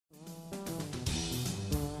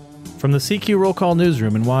From the CQ Roll Call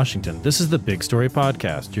Newsroom in Washington, this is the Big Story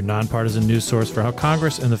Podcast, your nonpartisan news source for how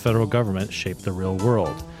Congress and the federal government shape the real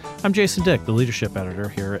world. I'm Jason Dick, the leadership editor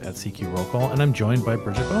here at CQ Roll Call, and I'm joined by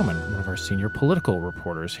Bridget Bowman, one of our senior political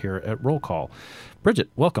reporters here at Roll Call. Bridget,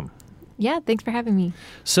 welcome. Yeah, thanks for having me.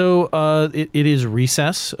 So it is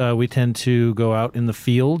recess. We tend to go out in the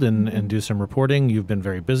field and do some reporting. You've been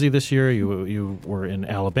very busy this year. You were in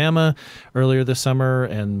Alabama earlier this summer,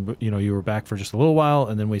 and you were back for just a little while,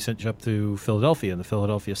 and then we sent you up to Philadelphia and the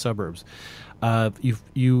Philadelphia suburbs.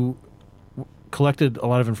 You collected a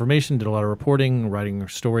lot of information, did a lot of reporting, writing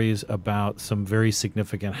stories about some very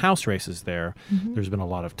significant House races there. Mm-hmm. There's been a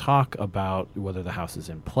lot of talk about whether the House is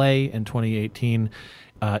in play in 2018.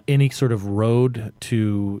 Any sort of road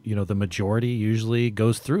to, the majority usually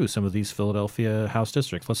goes through some of these Philadelphia House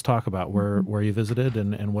districts. Let's talk about where you visited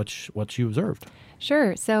and what you observed.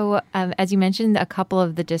 Sure. So as you mentioned, a couple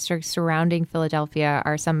of the districts surrounding Philadelphia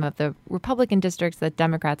are some of the Republican districts that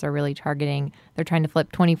Democrats are really targeting. They're trying to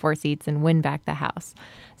flip 24 seats and win back the House.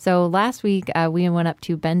 So last week, we went up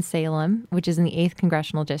to Bensalem, which is in the 8th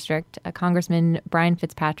Congressional District. Congressman Brian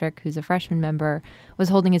Fitzpatrick, who's a freshman member, was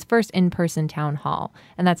holding his first in-person town hall.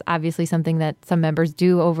 And that's obviously something that some members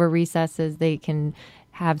do over recesses. They can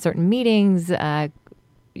have certain meetings,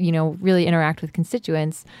 really interact with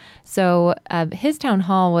constituents. So his town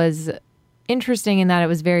hall was interesting in that it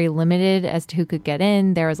was very limited as to who could get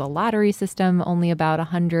in. There was a lottery system. Only about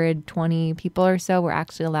 120 people or so were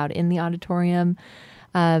actually allowed in the auditorium.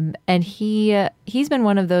 And he's been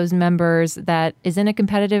one of those members that is in a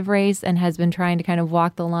competitive race and has been trying to kind of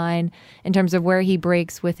walk the line in terms of where he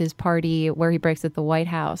breaks with his party, where he breaks with the White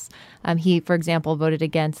House. He, for example, voted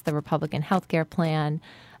against the Republican health care plan.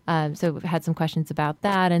 So we've had some questions about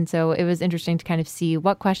that. And so it was interesting to kind of see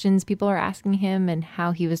what questions people are asking him and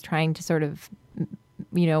how he was trying to sort of,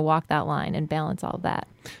 walk that line and balance all of that.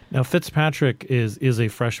 Now, Fitzpatrick is a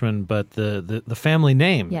freshman, but the family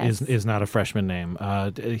name is not a freshman name.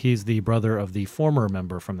 He's the brother of the former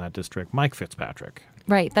member from that district, Mike Fitzpatrick.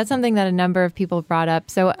 Right. That's something that a number of people brought up.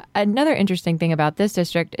 So another interesting thing about this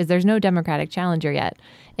district is there's no Democratic challenger yet.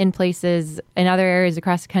 In other areas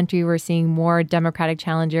across the country, we're seeing more Democratic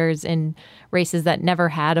challengers in races that never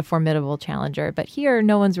had a formidable challenger. But here,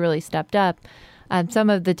 no one's really stepped up. Some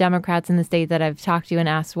of the Democrats in the state that I've talked to and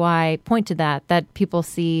asked why point to that people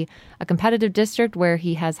see a competitive district where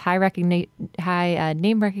he has high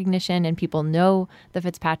name recognition and people know the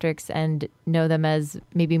Fitzpatricks and know them as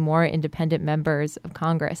maybe more independent members of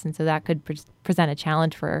Congress. And so that could present a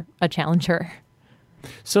challenge for a challenger.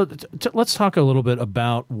 So let's talk a little bit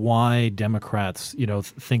about why Democrats,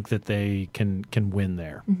 think that they can win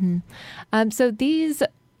there. Mm-hmm.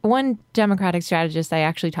 One Democratic strategist I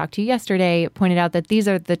actually talked to yesterday pointed out that these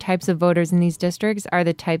are the types of voters in these districts are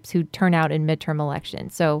the types who turn out in midterm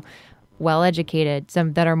elections. So well-educated,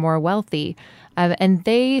 some that are more wealthy. And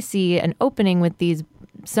they see an opening with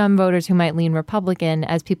some voters who might lean Republican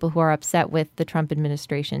as people who are upset with the Trump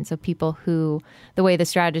administration. So people who, the way the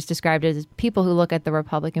strategist described it, is people who look at the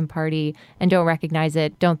Republican Party and don't recognize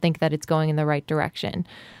it, don't think that it's going in the right direction.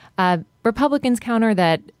 Republicans counter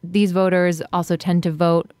that these voters also tend to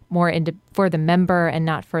vote more for the member and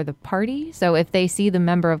not for the party. So if they see the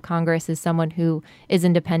member of Congress as someone who is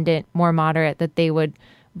independent, more moderate, that they would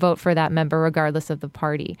vote for that member regardless of the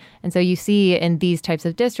party. And so you see in these types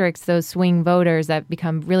of districts, those swing voters that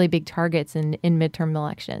become really big targets in midterm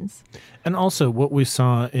elections. And also what we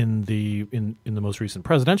saw in the most recent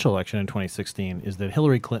presidential election in 2016 is that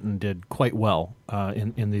Hillary Clinton did quite well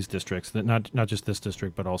in these districts, that not just this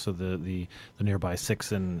district, but also the nearby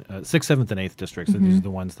 6th, 7th, and 8th districts. Mm-hmm. These are the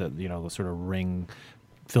ones that, sort of ring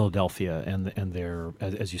Philadelphia, and they're,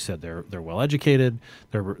 as you said, they're well educated.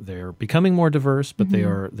 They're becoming more diverse, but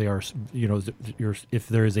mm-hmm. they are if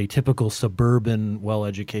there is a typical suburban well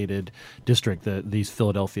educated district, these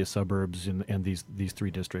Philadelphia suburbs and these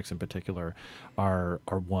three districts in particular are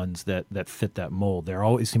ones that fit that mold. There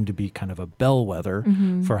always seem to be kind of a bellwether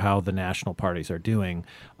mm-hmm. for how the national parties are doing,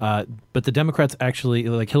 but the Democrats actually,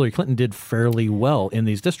 like Hillary Clinton, did fairly well in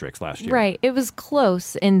these districts last year. Right, it was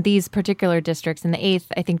close in these particular districts. In the 8th,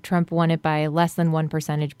 I think Trump won it by less than 1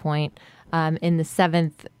 percentage point. In the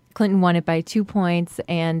 7th, Clinton won it by 2 points.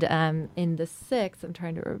 And in the 6th, I'm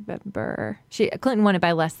trying to remember, Clinton won it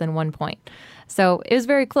by less than 1 point. So it was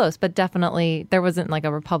very close, but definitely there wasn't like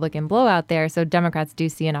a Republican blowout there. So Democrats do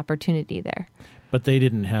see an opportunity there. But they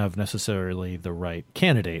didn't have necessarily the right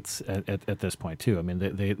candidates at this point, too. I mean,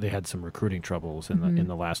 they had some recruiting troubles in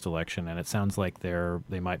the last election, and it sounds like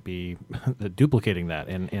they might be duplicating that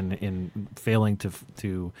in failing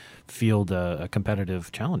to field a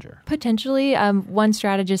competitive challenger. Potentially. One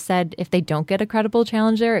strategist said if they don't get a credible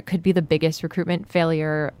challenger, it could be the biggest recruitment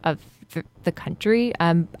failure of the country.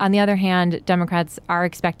 On the other hand, Democrats are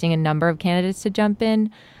expecting a number of candidates to jump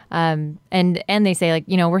in. And they say, like,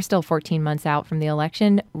 we're still 14 months out from the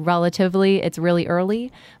election. Relatively, it's really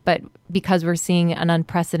early. But because we're seeing an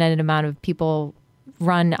unprecedented amount of people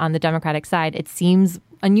run on the Democratic side, it seems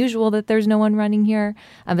unusual that there's no one running here.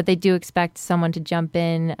 But they do expect someone to jump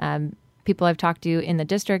in. People I've talked to in the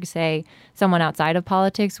district say someone outside of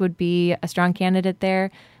politics would be a strong candidate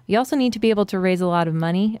there. You also need to be able to raise a lot of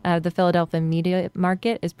money. The Philadelphia media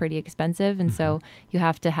market is pretty expensive, and so you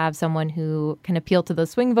have to have someone who can appeal to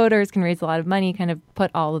those swing voters, can raise a lot of money, kind of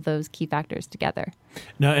put all of those key factors together.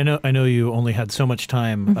 Now, I know you only had so much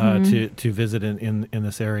time to visit in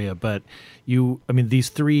this area, but these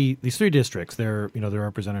three districts, they're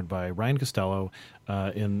represented by Ryan Costello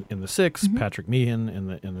in the 6th, Patrick Meehan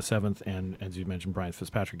in the 7th, and as you mentioned, Brian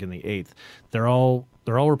Fitzpatrick in the 8th. They're all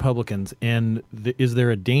Republicans, and is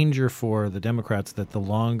there a danger for the Democrats that the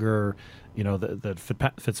longer that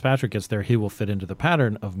Fitzpatrick gets there, he will fit into the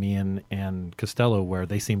pattern of Meehan and Costello, where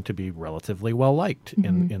they seem to be relatively well liked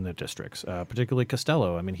in the districts, particularly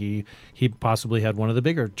Costello. I mean, he possibly had one of the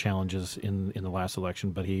bigger challenges in the last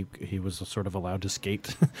election, but he was sort of allowed to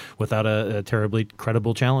skate without a terribly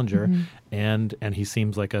credible challenger, and he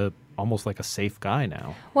seems like almost like a safe guy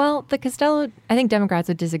now. Well, the Costello, I think Democrats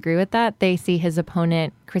would disagree with that. They see his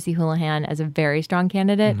opponent, Chrissy Houlihan, as a very strong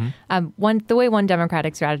candidate. The way one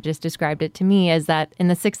Democratic strategist described it to me is that in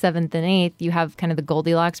the 6th, 7th, and 8th, you have kind of the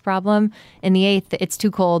Goldilocks problem. In the 8th, it's too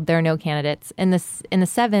cold. There are no candidates. In the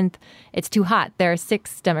 7th, it's too hot. There are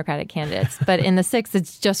 6 Democratic candidates. But in the 6th,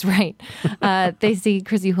 it's just right. They see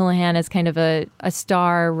Chrissy Houlihan as kind of a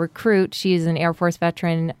star recruit. She's an Air Force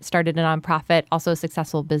veteran, started a nonprofit, also a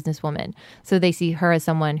successful businesswoman. So they see her as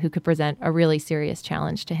someone who could present a really serious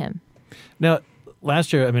challenge to him. Now,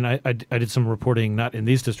 last year, I did some reporting not in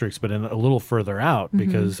these districts, but in a little further out,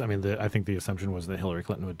 because I think the assumption was that Hillary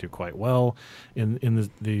Clinton would do quite well in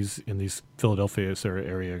these Philadelphia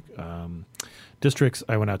area districts.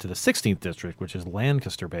 I went out to the 16th district, which is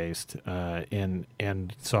Lancaster based,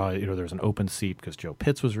 and saw there was an open seat because Joe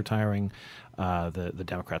Pitts was retiring. The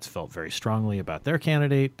Democrats felt very strongly about their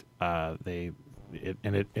candidate. It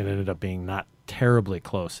ended up being not terribly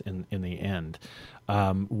close in the end.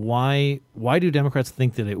 Why do Democrats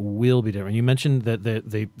think that it will be different? You mentioned that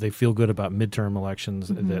they feel good about midterm elections,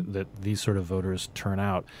 that these sort of voters turn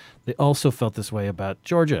out. They also felt this way about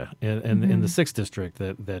Georgia in the 6th district,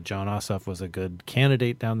 that John Ossoff was a good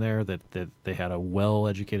candidate down there, that they had a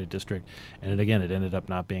well-educated district, and it ended up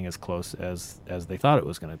not being as close as they thought it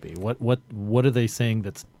was going to be. What are they saying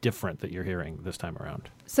that's different that you're hearing this time around?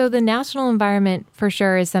 So the national environment for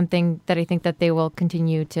sure is something that I think that they will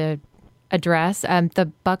continue to address. The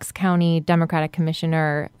Bucks County Democratic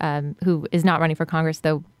Commissioner, who is not running for Congress,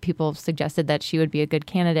 though people suggested that she would be a good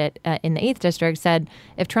candidate in the 8th district, said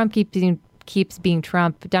if Trump keeps being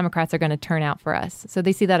Trump, Democrats are going to turn out for us. So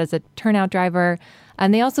they see that as a turnout driver.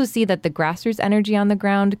 And they also see that the grassroots energy on the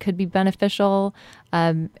ground could be beneficial.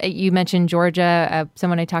 You mentioned Georgia.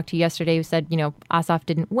 Someone I talked to yesterday who said, Ossoff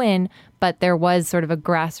didn't win, but there was sort of a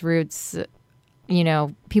grassroots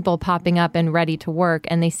people popping up and ready to work.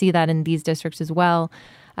 And they see that in these districts as well.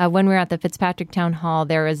 When we were at the Fitzpatrick Town Hall,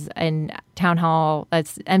 there was an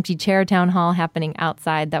empty chair town hall happening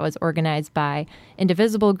outside that was organized by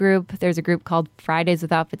Indivisible Group. There's a group called Fridays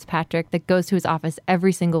Without Fitzpatrick that goes to his office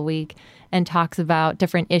every single week and talks about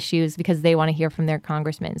different issues because they want to hear from their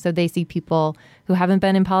congressman. So they see people who haven't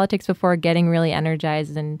been in politics before getting really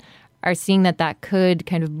energized and are seeing that could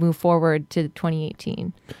kind of move forward to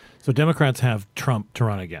 2018. So Democrats have Trump to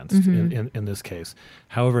run against in this case.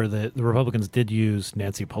 However, the Republicans did use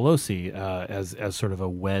Nancy Pelosi as sort of a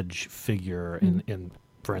wedge figure in,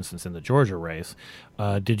 for instance, in the Georgia race.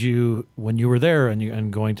 Did you, when you were there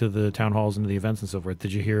and going to the town halls and the events and so forth,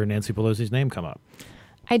 did you hear Nancy Pelosi's name come up?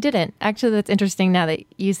 I didn't. Actually, that's interesting now that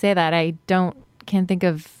you say that. I can't think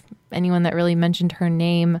of anyone that really mentioned her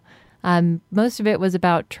name. Most of it was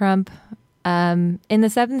about Trump. In the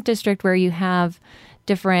 7th district, where you have,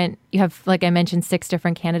 like I mentioned, 6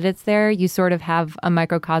 different candidates there, you sort of have a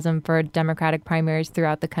microcosm for Democratic primaries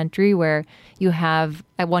throughout the country, where you have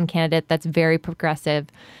one candidate that's very progressive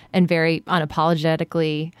and very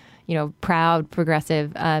unapologetically, proud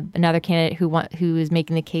progressive, another candidate who is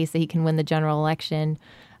making the case that he can win the general election.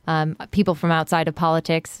 people from outside of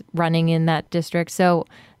politics running in that district. So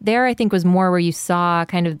there, I think, was more where you saw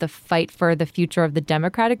kind of the fight for the future of the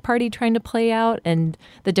Democratic Party trying to play out and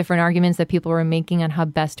the different arguments that people were making on how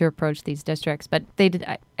best to approach these districts. But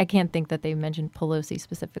I can't think that they mentioned Pelosi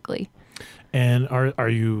specifically. And are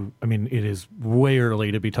you, I mean, it is way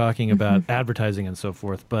early to be talking about advertising and so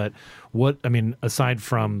forth, but aside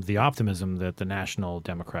from the optimism that the national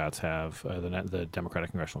Democrats have, the Democratic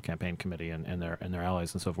Congressional Campaign Committee and their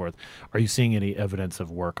allies and so forth, are you seeing any evidence of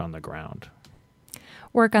work on the ground?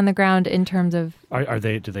 Work on the ground in terms of are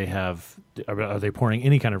they pouring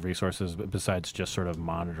any kind of resources besides just sort of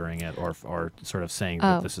monitoring it or sort of saying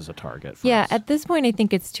that this is a target for us? At this point I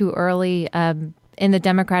think it's too early. In the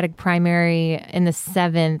Democratic primary in the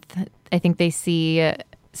 7th, I think they see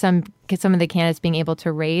some of the candidates being able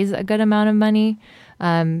to raise a good amount of money.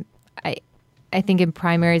 I think in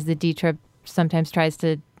primaries the D-Trip sometimes tries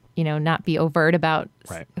to not be overt about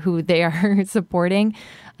who they are supporting.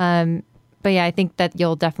 But yeah, I think that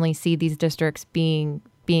you'll definitely see these districts being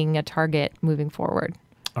a target moving forward.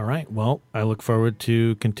 All right. Well, I look forward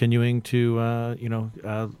to continuing to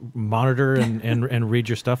monitor and read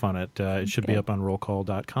your stuff on it. It should be up on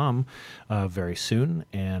rollcall.com very soon,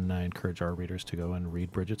 and I encourage our readers to go and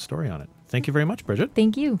read Bridget's story on it. Thank you very much, Bridget.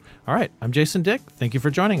 Thank you. All right. I'm Jason Dick. Thank you for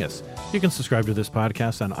joining us. You can subscribe to this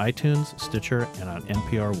podcast on iTunes, Stitcher, and on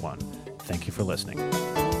NPR One. Thank you for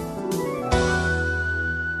listening.